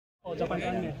Oh, Japan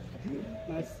anime.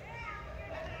 Nice.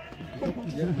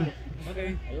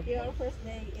 Okay. Your first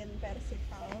day in Persib,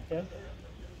 how Yeah.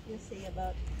 you say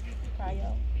about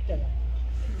trial? Yeah.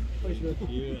 Oh, it's good.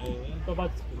 So,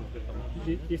 but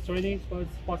this training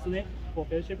was first day for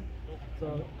Persib.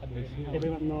 So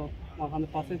everyone know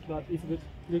 100%, but it's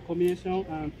good combination.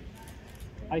 And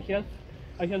I heard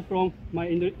from my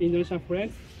Indonesian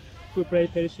friends who play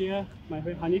Persia. My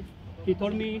friend Hanif, he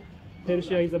told me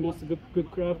Persia is the most good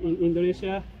club in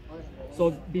Indonesia. So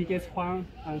biggest fan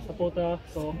and supporter.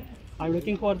 So I'm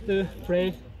looking forward to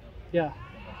play. Yeah,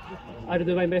 I'll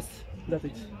do my best. That's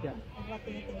it. Yeah. And what do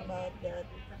you think about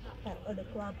the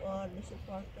club or the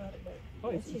supporter? Oh,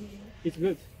 it's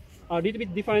good. A little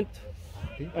bit different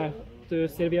to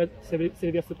Serbia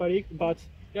Super League, but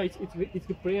yeah, it's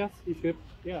good players. It's good.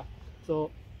 Yeah.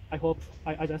 So I hope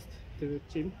I adjust to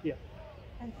team. Yeah.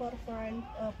 And for foreign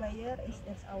player,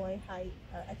 that's our high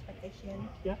expectation.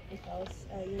 Yeah. Because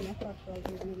you never played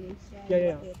in Indonesia.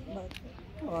 Yeah.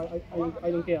 I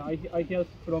don't care. I hear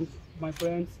from my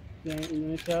friends that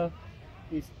Indonesia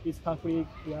is tough league.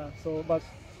 Yeah. So but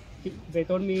they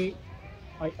told me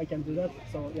I can do that.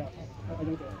 So yeah, I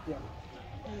don't care. Yeah.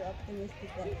 Are you optimistic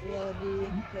that will be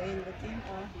join the team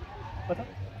or? What?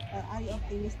 Are you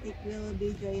optimistic will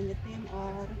be join the team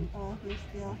or you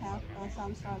still have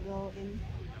some struggle in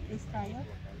this trial?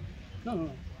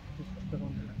 No.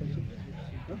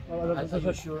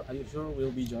 Are you sure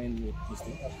we'll be joined with this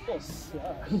team? Of course.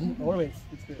 Yeah. Always.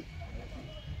 It's good.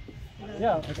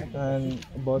 Yeah. Okay. And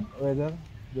about weather,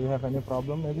 do you have any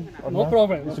problem maybe? No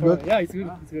problem. It's good. Yeah, it's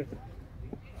good. It's good.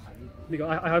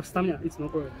 Because I have stamina. It's no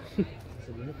problem.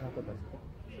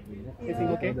 Is it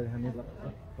okay?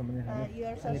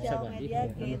 Your social media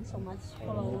gain so much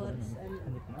followers,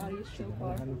 and are you sure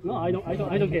for? No, I don't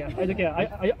care. I don't care.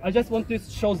 I just want to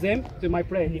show them to my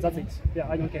play. That's it. Yeah,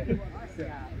 I don't care.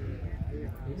 Yeah.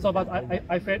 So, but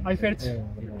I felt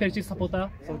Persib supporter.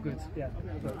 So good. Yeah,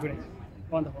 so great,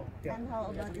 wonderful. Yeah. And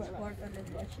how about the supporter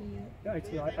that's watching you? Yeah, it's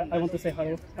good. I want to say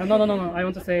hello. No. I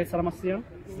want to say selamat siang.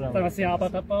 Selamat siang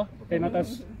apa. Terima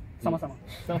kasih. Sama-sama.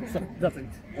 That's it.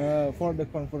 For the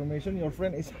confirmation, your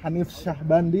friend is Hanif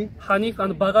Shahbandi. Hanif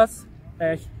and Bagas,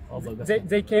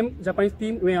 they came Japanese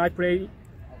team when I play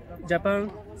Japan.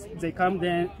 They come,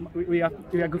 then we are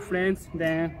good friends.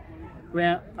 Then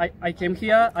when I came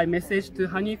here, I messaged to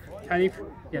Hanif.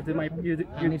 Yeah,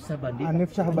 Hanif Shahbandi.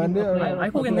 Hanif Shahbandi. I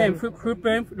forget name. Who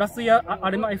played last year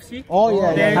Arema FC? Oh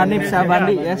yeah. Hanif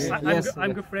Shahbandi. Yes.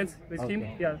 I'm good friends with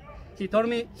him. Yeah. He told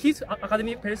me his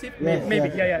academy Persib, Yes,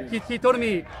 maybe. yes. Yeah. He told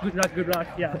me good luck.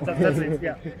 Yeah, that's it.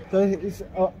 Yeah. So he's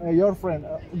your friend,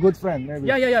 good friend maybe.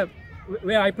 Yeah.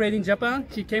 When I played in Japan,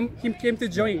 he came to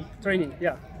join training.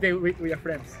 Yeah, we are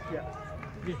friends. Yeah.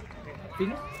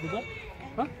 Finish?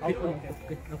 Huh?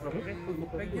 Okay, no problem.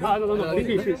 No.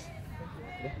 Finish.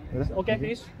 Okay,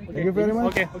 finish. Thank you very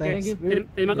much. Okay. Thank you.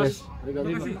 Terima kasih.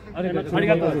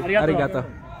 Arigato.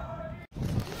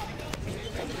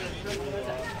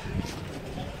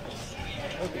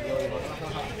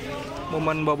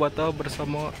 Momen Boboto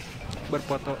bersama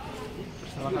berfoto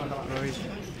bersama Roy.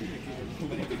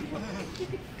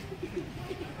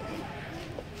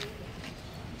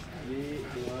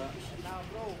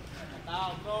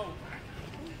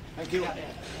 Thank you.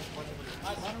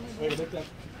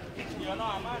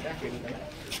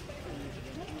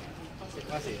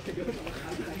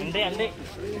 Ande.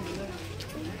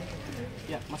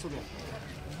 Ya, masuk ya.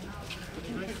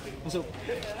 Masuk.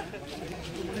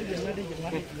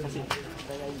 Oke, kasih.